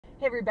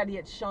Hey everybody,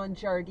 it's Shawn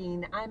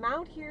Jardine. I'm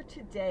out here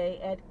today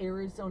at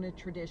Arizona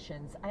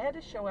Traditions. I had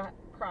to show a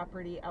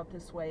property out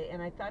this way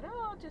and I thought,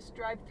 oh, I'll just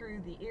drive through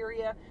the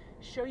area,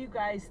 show you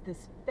guys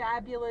this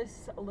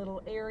fabulous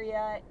little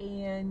area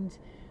and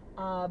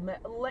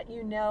let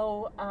you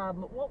know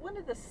what one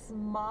of the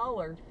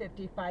smaller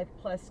 55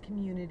 plus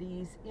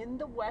communities in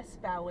the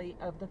West Valley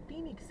of the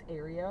Phoenix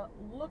area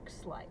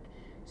looks like.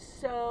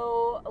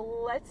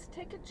 So let's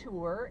take a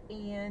tour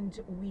and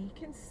we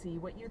can see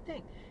what you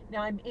think.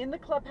 Now I'm in the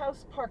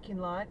clubhouse parking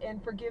lot,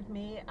 and forgive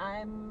me,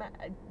 I'm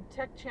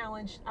tech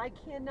challenged. I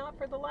cannot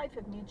for the life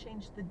of me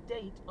change the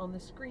date on the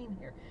screen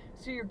here.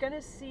 So you're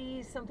gonna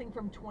see something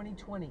from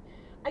 2020.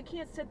 I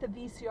can't set the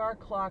VCR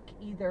clock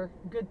either.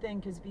 Good thing,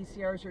 because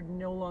VCRs are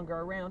no longer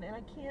around, and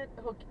I can't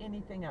hook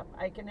anything up.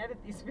 I can edit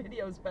these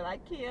videos, but I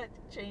can't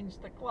change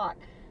the clock.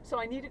 So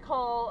I need to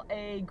call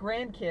a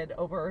grandkid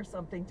over or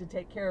something to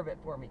take care of it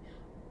for me.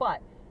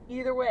 But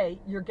either way,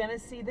 you're gonna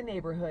see the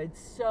neighborhood.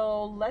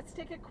 So let's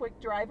take a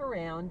quick drive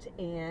around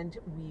and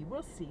we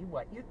will see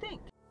what you think.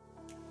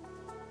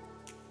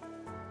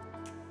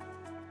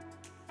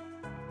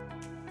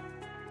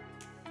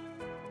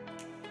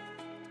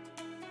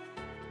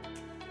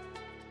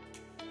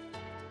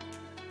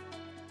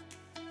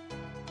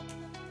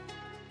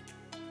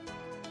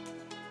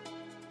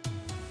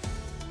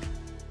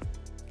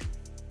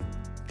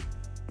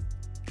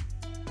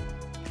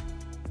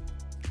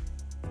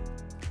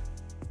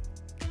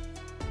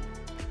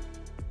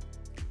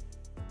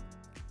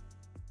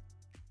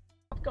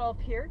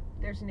 Golf here.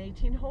 There's an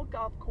 18-hole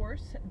golf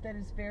course that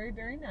is very,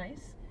 very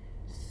nice.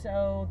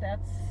 So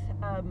that's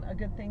a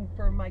good thing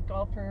for my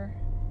golfer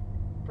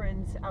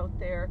friends out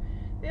there.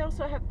 They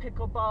also have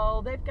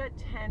pickleball, they've got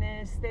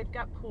tennis, they've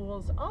got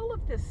pools, all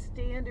of the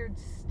standard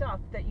stuff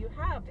that you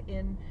have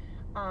in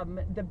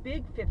the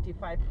big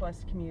 55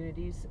 plus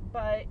communities,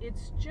 but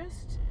it's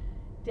just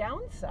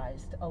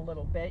downsized a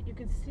little bit. You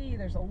can see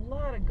there's a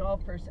lot of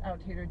golfers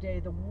out here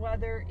today. The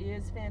weather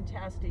is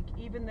fantastic.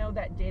 Even though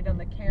that date on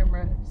the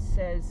camera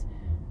says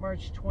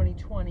March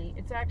 2020,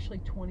 it's actually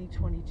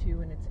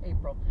 2022 and it's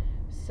April.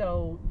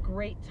 So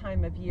great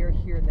time of year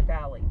here in the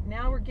valley.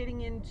 Now we're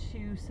getting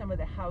into some of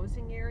the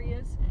housing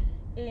areas,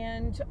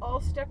 and all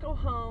stucco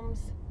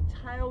homes,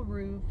 tile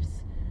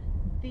roofs.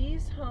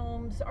 These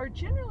homes are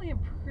generally in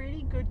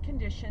pretty good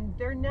condition.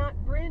 They're not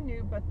brand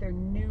new, but they're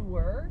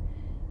newer.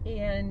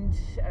 And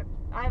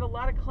I have a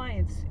lot of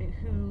clients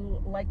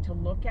who like to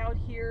look out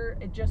here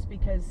just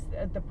because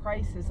the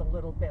price is a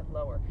little bit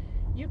lower.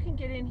 You can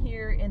get in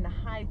here in the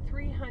high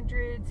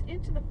 300s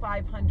into the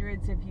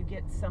 500s if you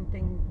get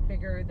something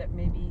bigger that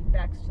maybe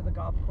backs to the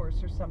golf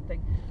course or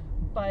something,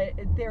 but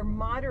they're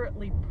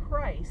moderately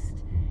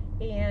priced,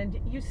 and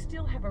you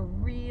still have a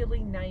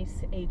really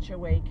nice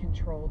HOA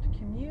controlled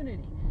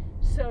community.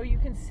 So you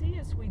can see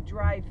as we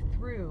drive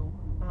through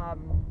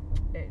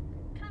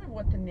kind of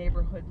what the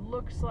neighborhood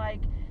looks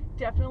like.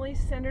 Definitely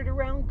centered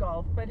around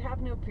golf, but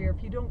have no fear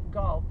if you don't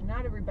golf.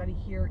 Not everybody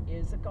here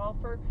is a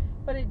golfer,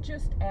 but it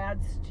just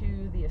adds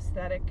to the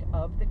aesthetic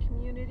of the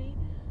community.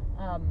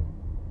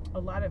 A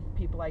lot of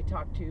people I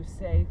talk to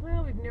say,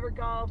 well, we've never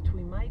golfed,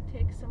 we might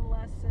take some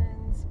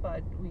lessons,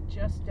 but we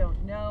just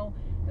don't know.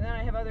 And then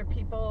I have other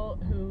people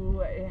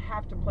who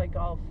have to play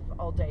golf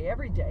all day,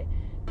 every day.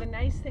 The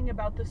nice thing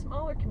about the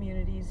smaller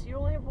communities, you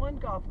only have one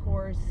golf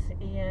course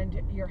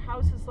and your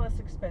house is less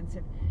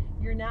expensive.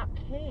 You're not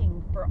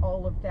paying for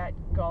all of that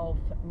golf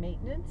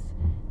maintenance,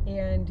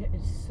 and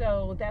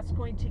so that's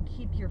going to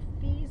keep your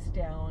fees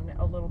down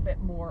a little bit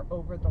more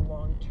over the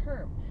long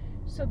term.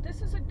 So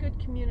this is a good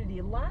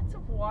community. Lots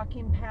of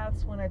walking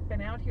paths. When I've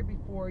been out here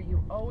before,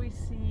 you always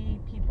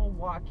see people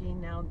walking.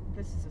 Now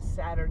this is a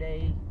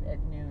Saturday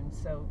at noon,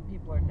 so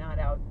people are not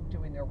out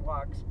doing their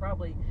walks.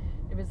 Probably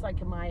if it's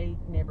like in my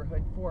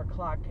neighborhood, 4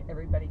 o'clock,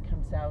 everybody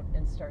comes out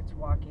and starts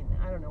walking.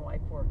 I don't know why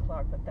 4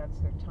 o'clock, but that's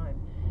their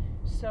time.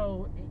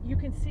 So you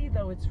can see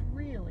though, it's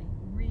really,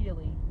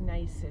 really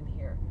nice in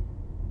here.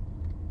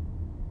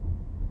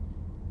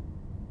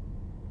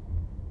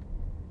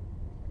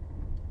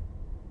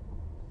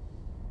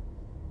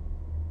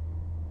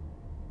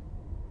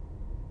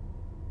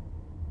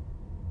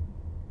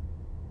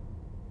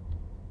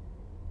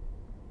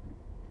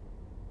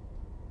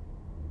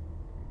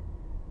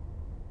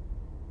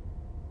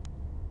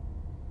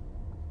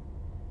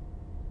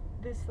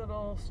 This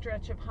little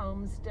stretch of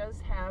homes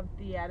does have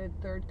the added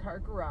third car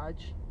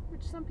garage,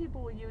 which some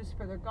people will use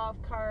for their golf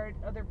cart,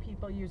 other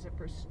people use it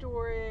for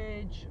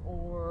storage,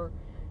 or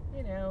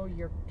you know,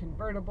 your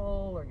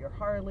convertible or your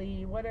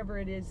Harley, whatever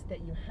it is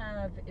that you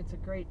have. It's a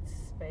great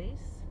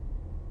space.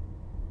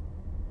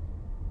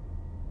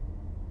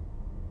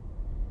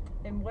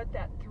 And what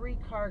that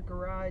 3-car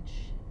garage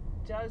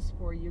does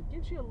for you,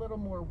 gives you a little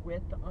more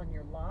width on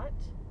your lot.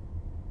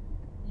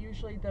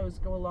 Usually those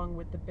go along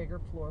with the bigger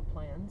floor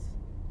plans.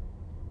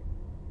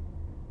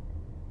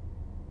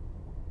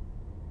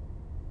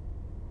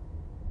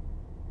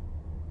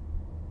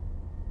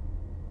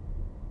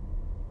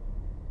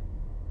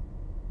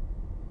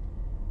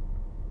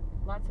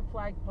 Lots of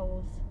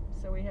flagpoles,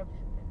 so we have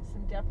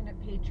some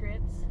definite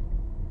patriots,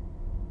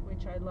 which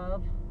which I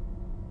love.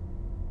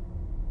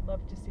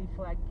 Love to see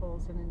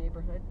flagpoles in a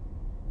neighborhood.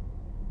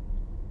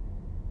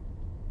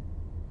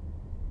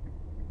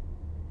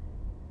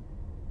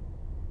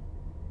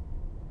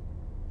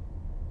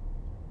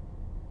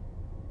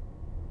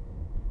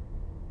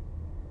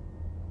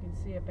 You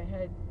can see up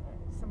ahead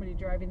somebody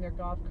driving their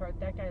golf cart.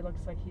 That guy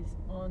looks like he's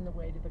on the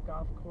way to the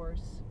golf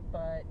course,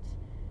 but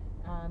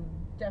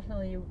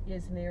definitely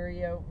is an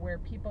area where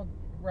people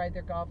ride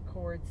their golf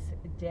carts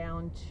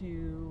down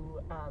to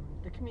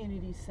the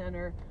community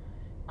center.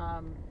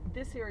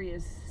 This area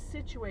is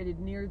situated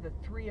near the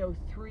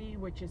 303,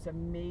 which is a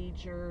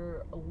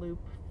major loop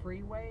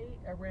freeway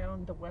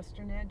around the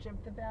western edge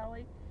of the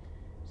valley.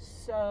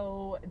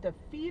 So the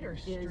feeder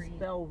is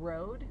Bell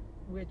Road,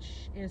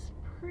 which is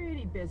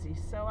pretty busy.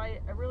 So I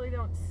really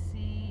don't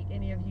see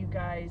any of you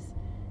guys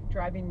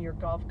driving your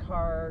golf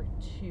car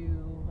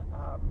to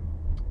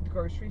the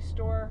grocery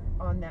store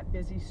on that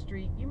busy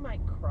street. You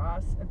might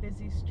cross a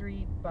busy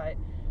street, but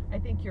I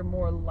think you're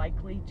more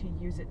likely to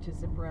use it to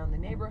zip around the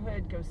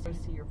neighborhood, go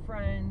see your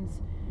friends,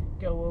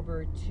 go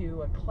over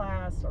to a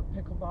class or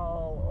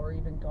pickleball or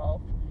even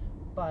golf.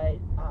 But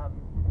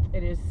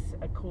it is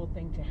a cool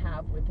thing to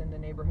have within the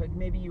neighborhood.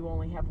 Maybe you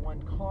only have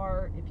one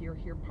car if you're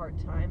here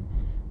part-time.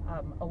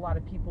 A lot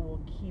of people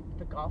will keep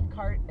the golf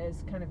cart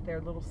as kind of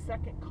their little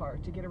second car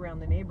to get around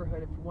the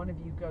neighborhood. If one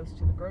of you goes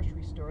to the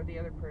grocery store, the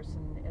other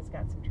person has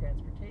got some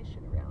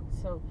transportation around.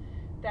 So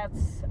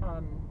that's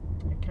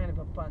kind of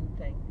a fun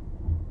thing.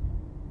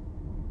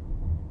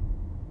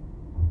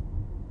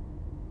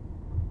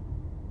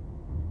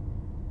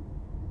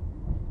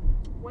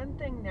 One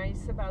thing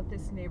nice about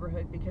this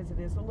neighborhood, because it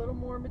is a little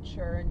more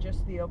mature and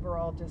just the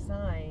overall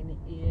design,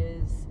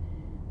 is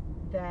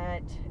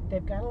that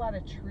they've got a lot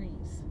of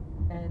trees.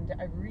 And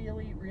I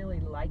really,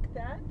 really like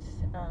that.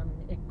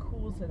 It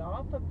cools it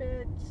off a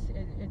bit.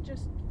 It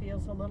just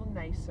feels a little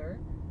nicer.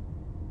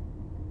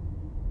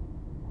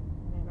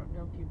 I don't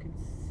know if you can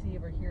see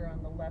over here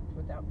on the left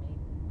without me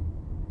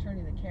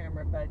turning the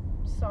camera, but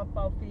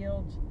softball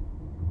field,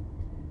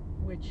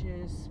 which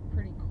is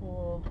pretty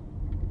cool.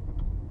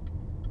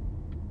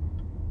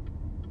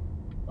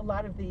 A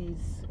lot of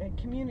these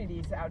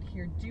communities out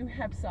here do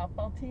have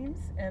softball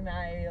teams, and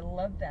I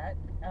love that.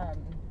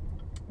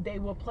 They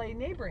will play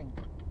neighboring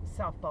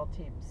softball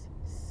teams.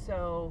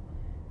 So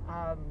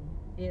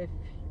if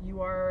you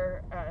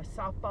are a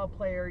softball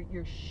player,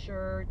 you're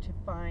sure to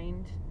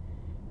find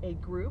a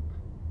group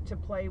to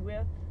play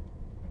with.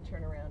 I'll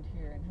turn around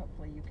here and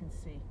hopefully you can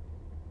see.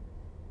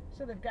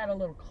 So they've got a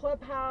little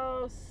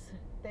clubhouse.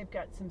 They've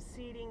got some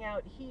seating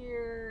out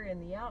here in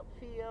the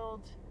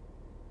outfield.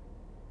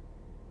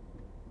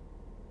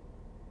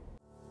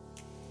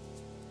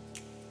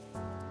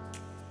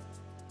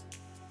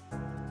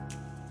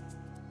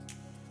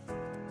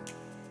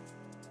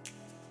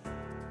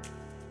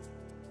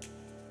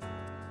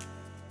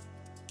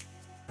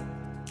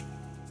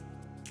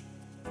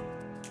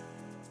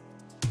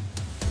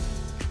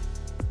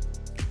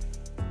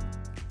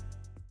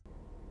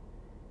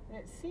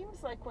 It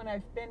seems like when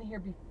I've been here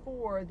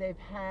before, they've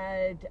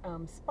had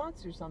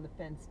sponsors on the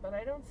fence, but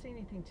I don't see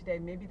anything today.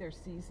 Maybe their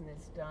season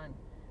is done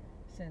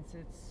since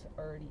it's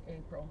already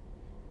April.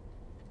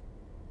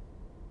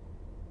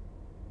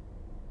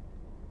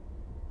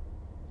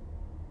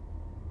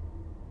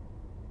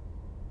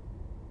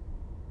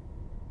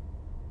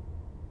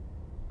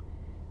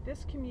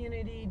 This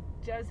community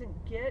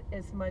doesn't get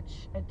as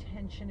much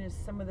attention as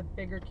some of the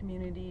bigger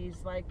communities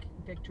like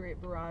Victory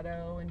at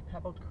Verado and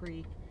Pebble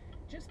Creek,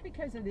 just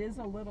because it is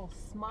a little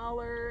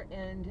smaller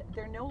and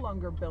they're no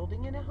longer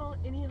building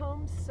any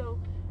homes. So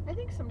I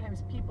think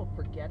sometimes people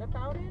forget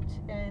about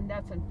it, and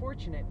that's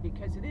unfortunate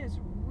because it is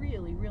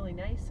really, really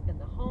nice, and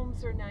the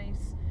homes are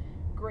nice,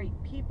 great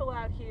people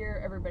out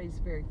here, everybody's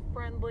very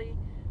friendly,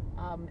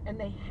 and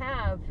they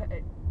have,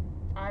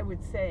 I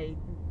would say,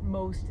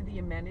 most of the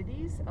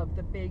amenities of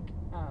the big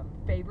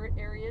favorite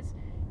areas.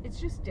 It's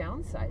just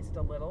downsized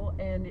a little,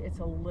 and it's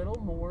a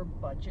little more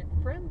budget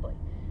friendly.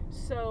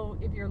 So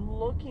if you're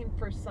looking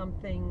for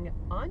something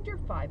under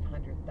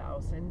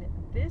 $500,000,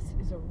 this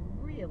is a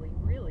really,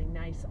 really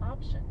nice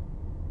option.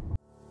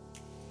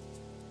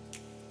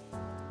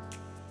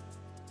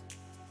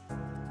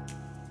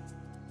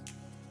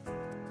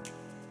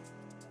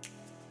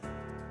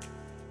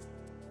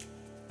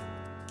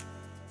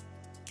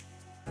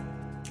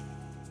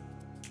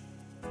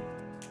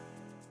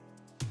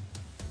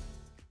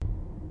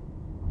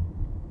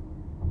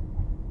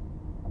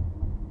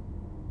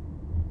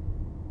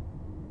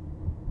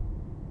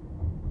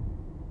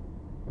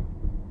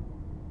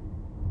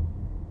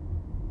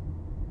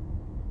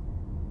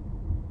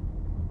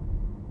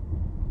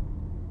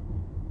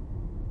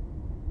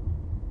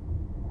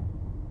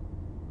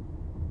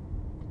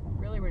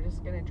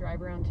 Going to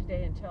drive around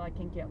today until I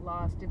can get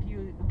lost. If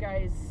you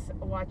guys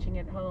watching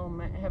at home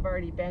have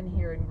already been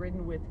here and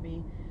ridden with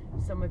me,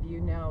 some of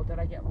you know that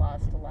I get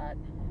lost a lot.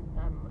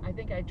 I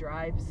think I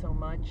drive so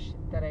much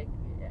that I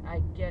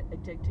get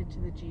addicted to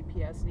the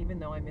GPS, and even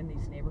though I'm in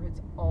these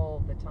neighborhoods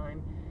all the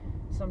time,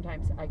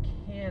 Sometimes I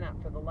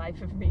cannot for the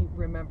life of me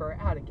remember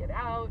how to get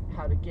out,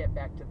 how to get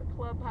back to the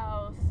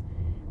clubhouse.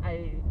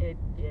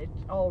 It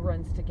all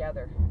runs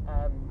together.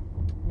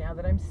 Now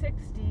that I'm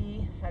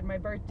 60, had my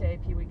birthday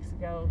a few weeks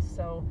ago,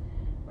 so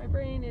my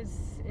brain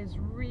is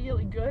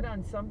really good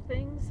on some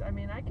things. I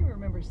mean, I can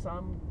remember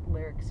some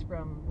lyrics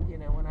from,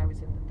 when I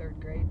was in the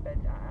 3rd grade, but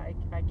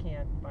I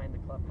can't find the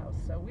clubhouse.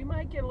 So we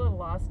might get a little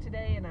lost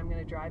today, and I'm going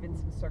to drive in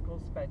some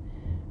circles, but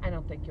I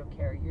don't think you'll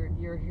care.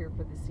 You're here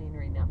for the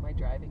scenery, not my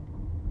driving.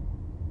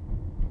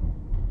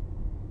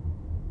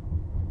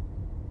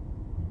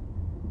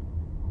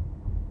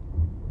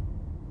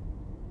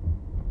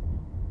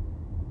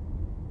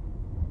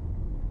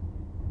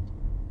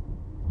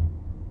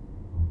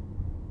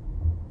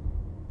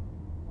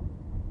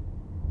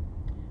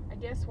 I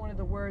guess one of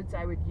the words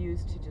I would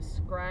use to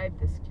describe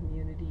this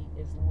community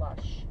is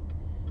lush.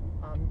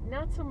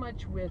 Not so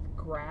much with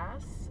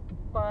grass,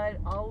 but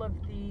all of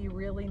the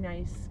really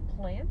nice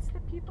plants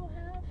that people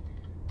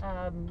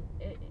have.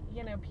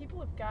 People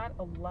have got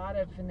a lot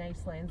of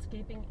nice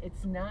landscaping.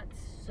 It's not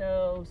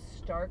so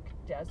stark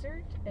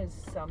desert as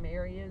some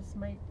areas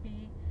might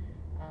be.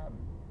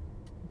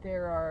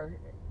 There are,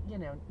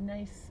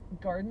 nice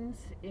gardens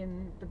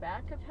in the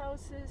back of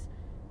houses.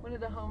 One of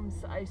the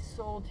homes I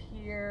sold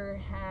here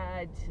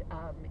had,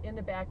 in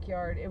the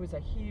backyard, it was a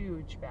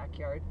huge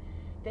backyard,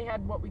 they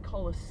had what we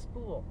call a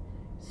spool.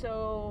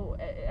 So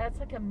that's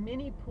like a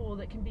mini pool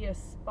that can be a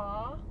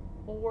spa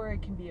or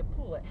it can be a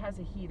pool. It has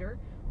a heater,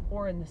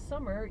 or in the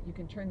summer you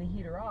can turn the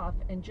heater off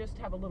and just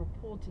have a little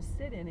pool to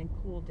sit in and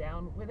cool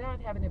down without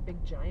having a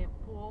big giant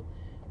pool.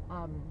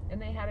 And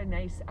they had a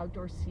nice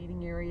outdoor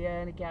seating area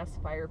and a gas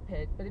fire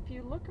pit. But if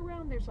you look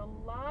around, there's a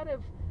lot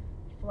of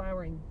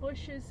flowering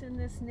bushes in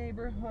this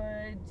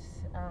neighborhood.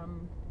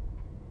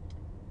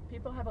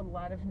 People have a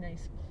lot of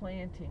nice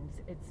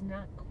plantings. It's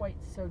not quite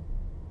so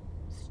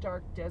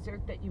stark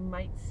desert that you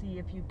might see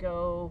if you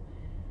go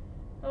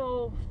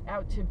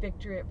out to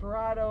Victory at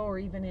Verrado or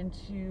even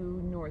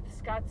into North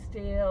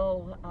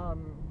Scottsdale.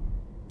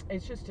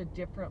 It's just a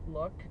different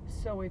look.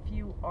 So if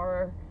you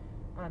are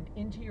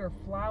into your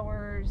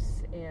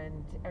flowers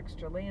and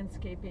extra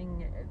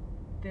landscaping,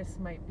 this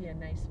might be a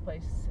nice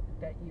place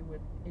that you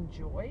would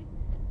enjoy.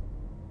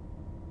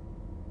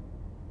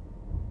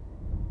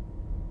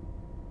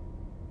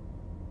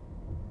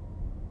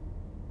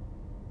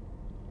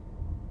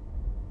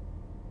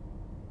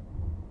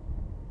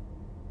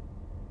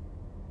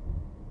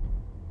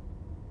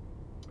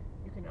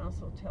 You can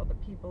also tell the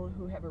people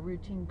who have a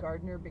routine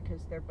gardener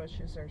because their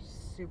bushes are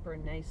super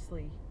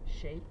nicely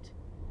shaped,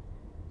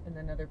 and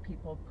then other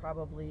people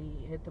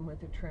probably hit them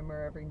with a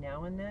trimmer every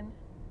now and then.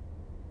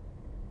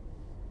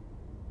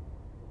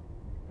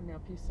 I don't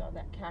know if you saw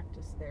that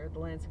cactus there, the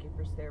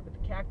landscaper's there, but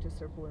the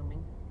cactus are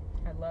blooming.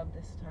 I love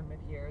this time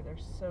of year. They're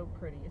so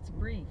pretty. It's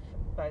brief,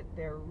 but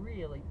they're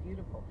really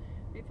beautiful.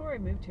 Before I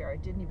moved here, I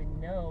didn't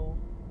even know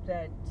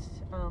that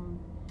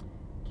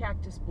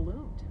cactus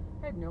bloomed.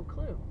 I had no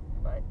clue.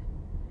 But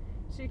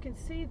so you can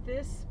see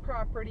this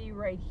property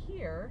right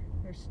here,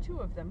 there's 2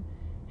 of them,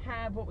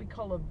 have what we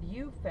call a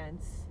view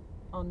fence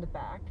on the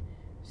back.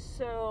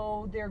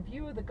 So their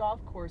view of the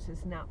golf course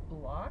is not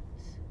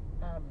blocked.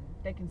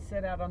 They can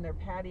sit out on their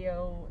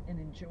patio and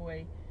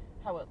enjoy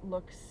how it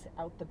looks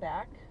out the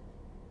back,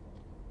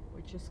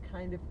 which is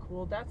kind of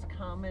cool. That's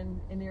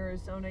common in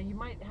Arizona. You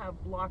might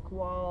have block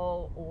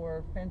wall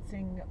or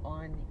fencing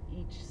on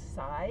each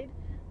side,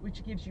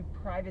 which gives you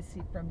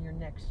privacy from your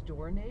next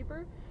door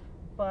neighbor.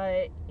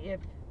 But if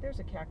there's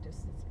a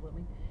cactus that's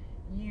blooming,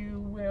 you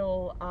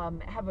will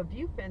have a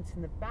view fence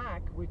in the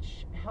back,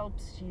 which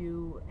helps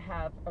you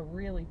have a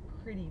really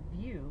pretty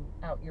view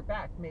out your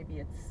back. Maybe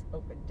it's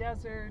open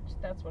desert,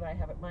 that's what I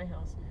have at my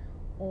house,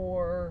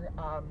 or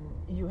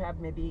you have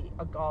maybe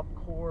a golf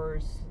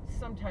course.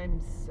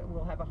 Sometimes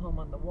we'll have a home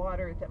on the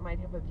water that might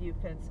have a view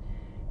fence.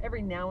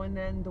 Every now and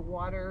then the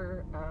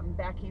water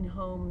backing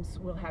homes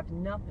will have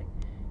nothing.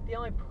 The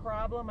only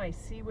problem I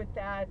see with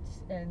that,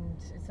 and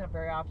it's not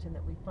very often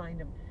that we find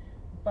them,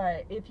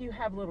 but if you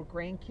have little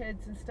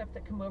grandkids and stuff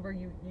that come over,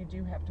 you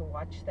do have to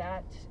watch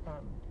that,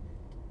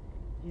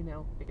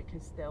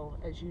 because they'll,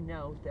 as you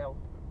know, they'll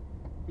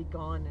be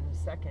gone in a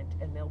second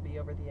and they'll be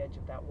over the edge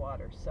of that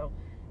water. So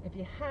if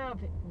you have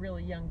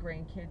really young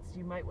grandkids,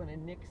 you might want to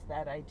nix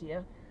that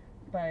idea,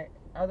 but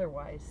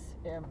otherwise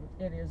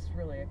it is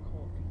really a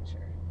cool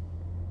feature.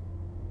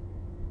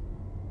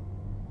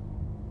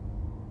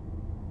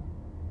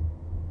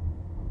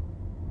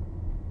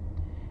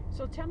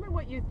 So tell me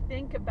what you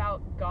think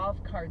about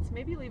golf carts.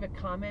 Maybe leave a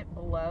comment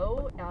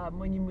below.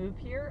 When you move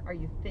here, are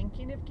you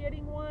thinking of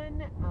getting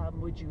one?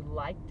 Would you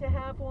like to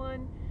have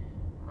one?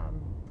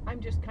 I'm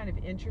just kind of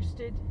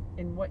interested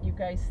in what you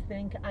guys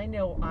think. I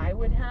know I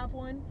would have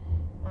one.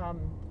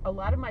 A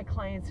lot of my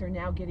clients are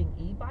now getting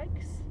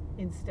e-bikes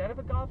instead of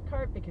a golf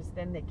cart because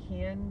then they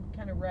can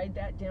kind of ride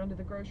that down to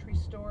the grocery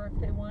store if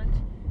they want.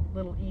 A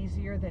little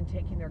easier than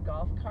taking their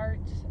golf cart.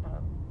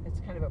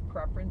 It's kind of a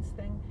preference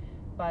thing.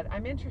 But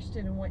I'm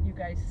interested in what you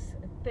guys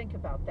think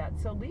about that.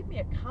 So leave me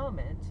a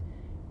comment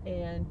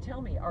and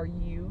tell me, are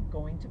you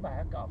going to buy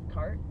a golf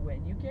cart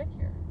when you get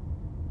here?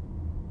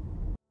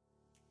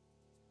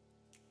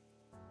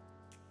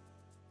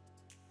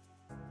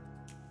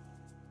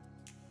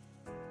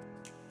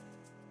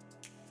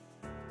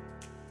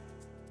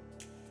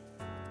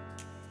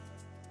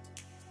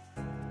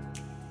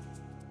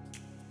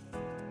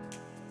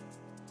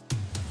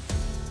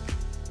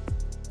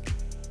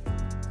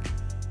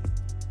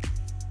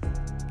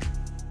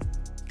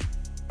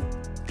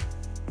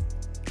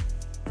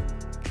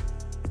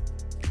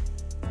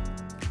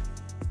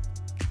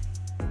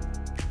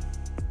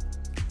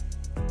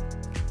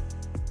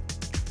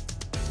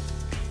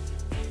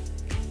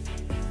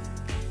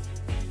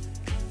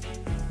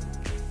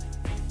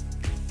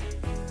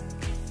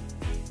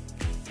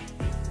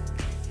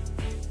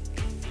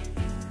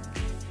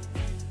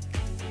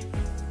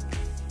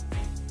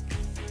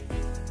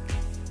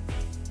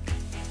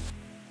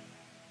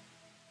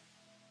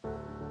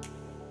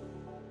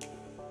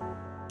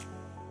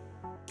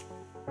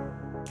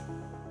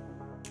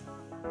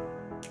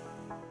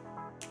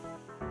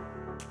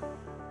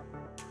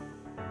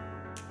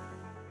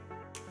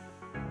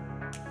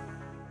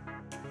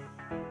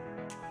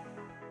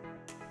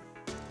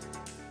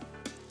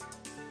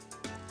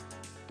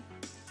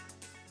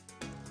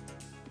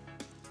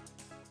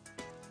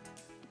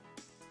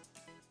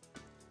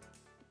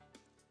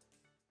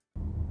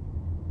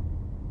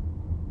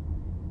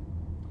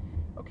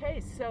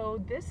 Okay,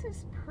 so this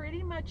is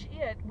pretty much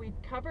it. We've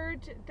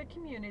covered the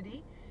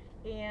community,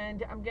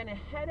 and I'm going to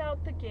head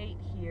out the gate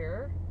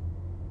here.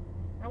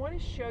 I want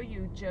to show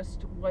you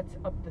just what's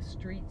up the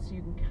street so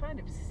you can kind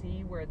of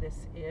see where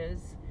this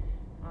is.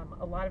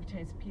 A lot of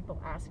times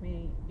people ask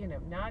me,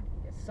 not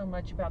so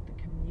much about the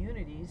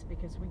communities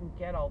because we can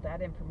get all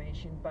that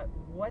information, but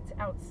what's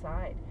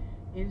outside?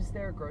 Is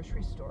there a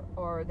grocery store?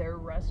 Are there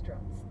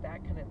restaurants?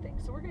 That kind of thing.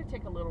 So we're going to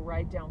take a little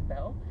ride down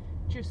Bell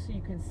just so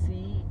you can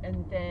see,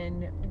 and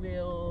then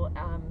we'll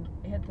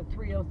hit the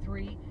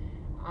 303.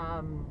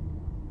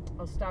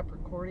 I'll stop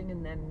recording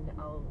and then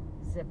I'll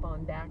zip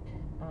on back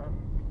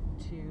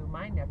to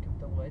my neck of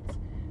the woods.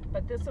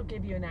 But this will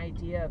give you an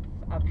idea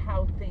of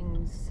how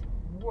things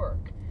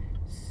work.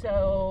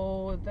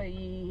 So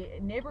the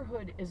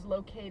neighborhood is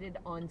located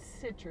on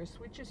Citrus,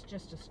 which is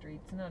just a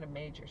street. It's not a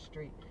major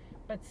street,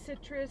 but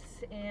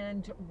Citrus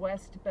and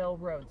West Bell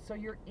Road. So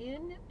you're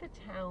in the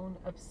town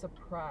of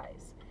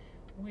Surprise,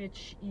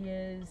 which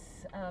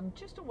is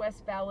just a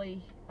West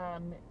Valley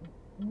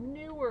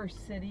newer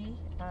city,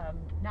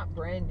 not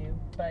brand new,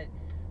 but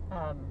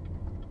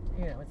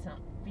it's not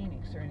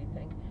Phoenix or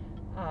anything.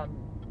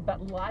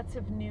 But lots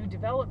of new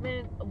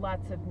development,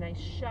 lots of nice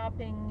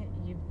shopping.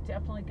 You've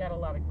definitely got a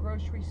lot of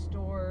grocery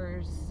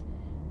stores.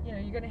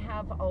 You're going to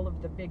have all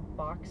of the big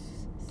box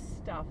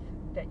stuff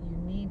that you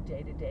need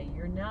day to day.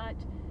 You're not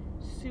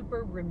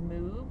super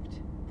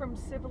removed from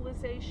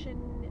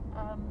civilization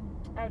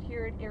out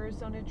here at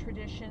Arizona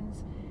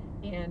Traditions,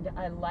 and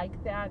I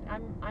like that.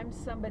 I'm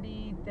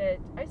somebody that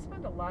I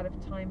spend a lot of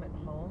time at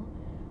home,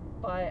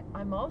 but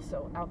I'm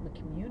also out in the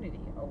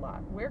community a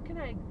lot. Where can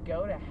I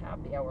go to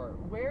happy hour?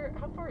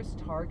 How far is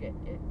Target?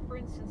 For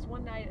instance,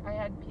 one night I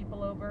had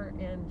people over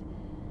and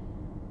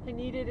I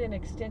needed an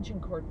extension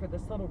cord for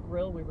this little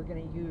grill we were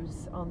going to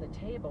use on the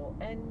table,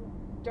 and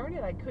darn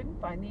it, I couldn't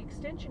find the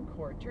extension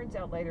cord. Turns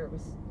out later it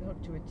was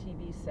hooked to a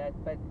TV set,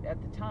 but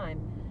at the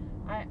time,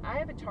 I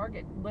have a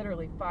Target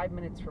literally 5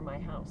 minutes from my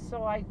house.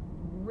 So I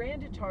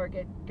ran to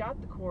Target, got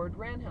the cord,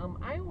 ran home.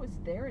 I was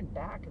there and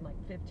back in like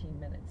 15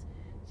 minutes.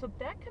 So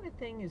that kind of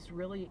thing is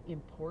really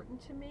important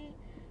to me.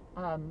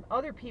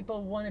 Other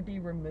people want to be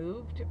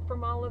removed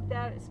from all of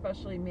that,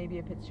 especially maybe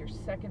if it's your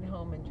second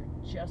home and you're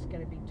just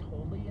going to be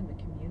totally in the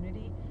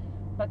community.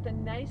 But the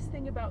nice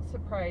thing about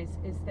Surprise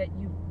is that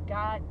you've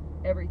got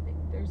everything.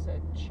 There's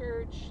a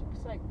church,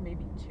 looks like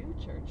maybe 2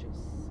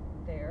 churches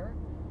there.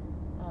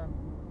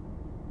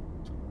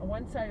 On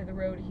one side of the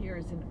road here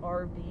is an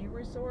RV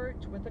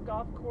resort with a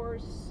golf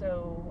course,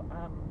 so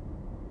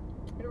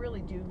I don't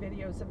really do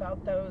videos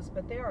about those,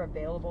 but they are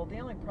available. The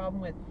only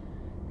problem with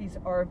these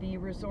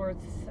RV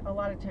resorts, a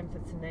lot of times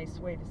it's a nice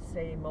way to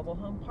say mobile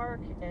home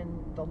park,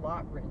 and the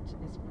lot rent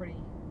is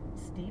pretty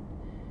steep.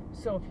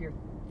 So if you're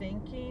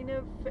thinking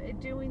of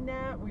doing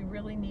that, we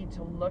really need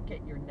to look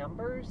at your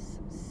numbers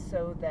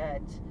so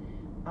that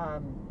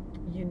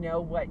you know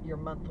what your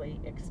monthly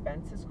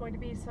expense is going to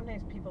be.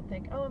 Sometimes people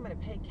think, oh, I'm going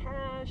to pay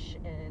cash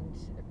and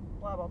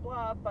blah, blah,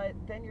 blah, but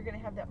then you're going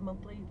to have that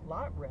monthly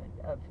lot rent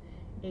of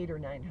 $800 or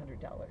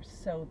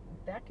 $900. So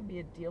that can be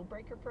a deal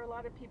breaker for a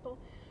lot of people.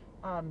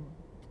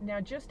 Now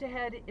just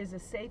ahead is a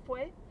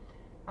Safeway.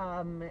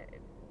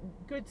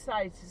 Good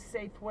sized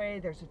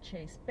Safeway. There's a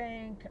Chase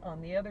Bank.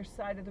 On the other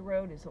side of the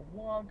road is a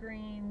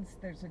Walgreens.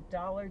 There's a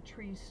Dollar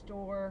Tree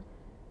store,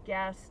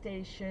 gas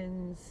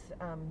stations,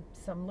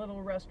 some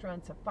little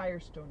restaurants, a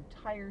Firestone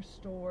tire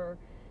store.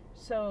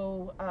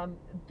 So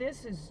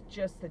this is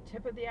just the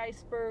tip of the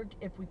iceberg.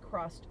 If we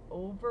crossed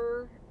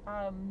over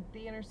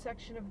the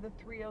intersection of the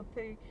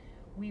 303,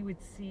 we would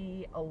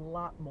see a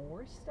lot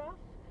more stuff.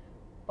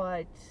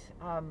 But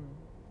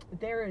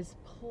there is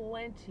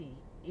plenty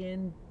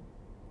in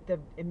the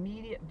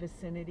immediate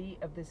vicinity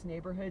of this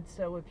neighborhood.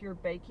 So if you're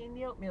baking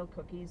the oatmeal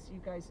cookies,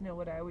 you guys know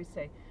what I always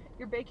say,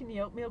 you're baking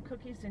the oatmeal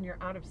cookies and you're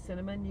out of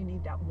cinnamon, you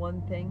need that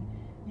one thing,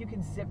 you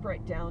can zip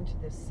right down to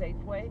this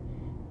Safeway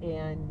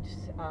and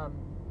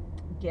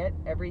get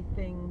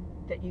everything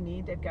that you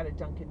need. They've got a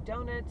Dunkin'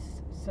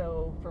 Donuts,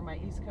 so for my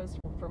East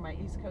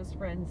Coast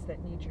friends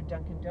that need your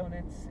Dunkin'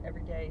 Donuts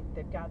every day,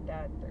 they've got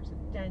that. There's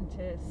a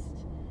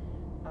dentist,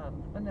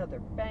 another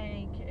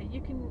bank.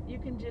 You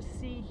can just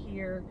see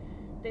here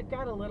they've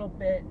got a little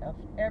bit of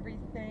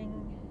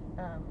everything.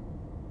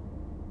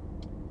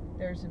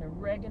 There's an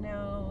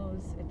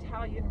Oregano's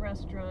Italian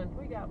restaurant.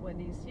 We got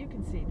Wendy's. You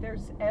can see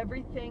there's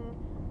everything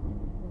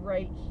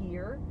right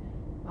here.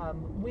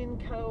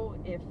 Winco,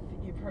 if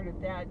you've heard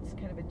of that, it's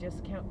kind of a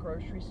discount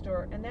grocery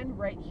store. And then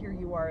right here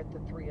you are at the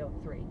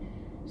 303.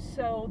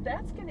 So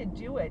that's going to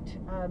do it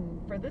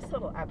for this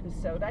little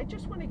episode. I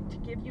just wanted to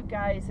give you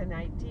guys an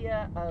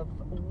idea of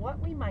what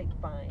we might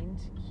find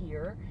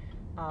here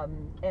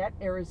at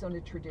Arizona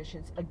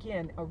Traditions.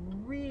 Again, a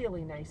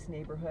really nice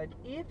neighborhood.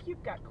 If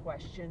you've got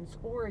questions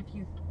or if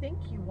you think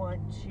you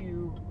want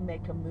to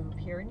make a move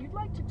here and you'd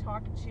like to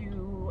talk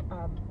to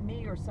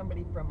me or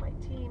somebody from my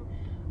team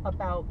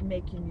about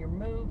making your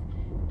move,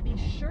 be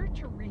sure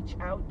to reach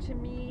out to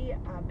me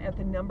at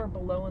the number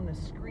below on the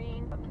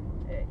screen.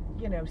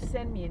 You know,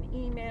 send me an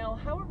email,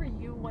 however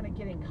you want to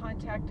get in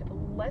contact.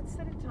 Let's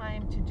set a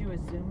time to do a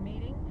Zoom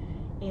meeting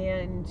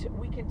and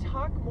we can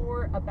talk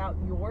more about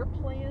your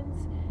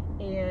plans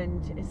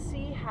and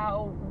see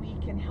how we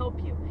can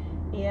help you.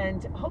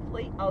 And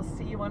hopefully I'll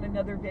see you on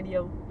another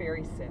video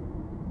very soon.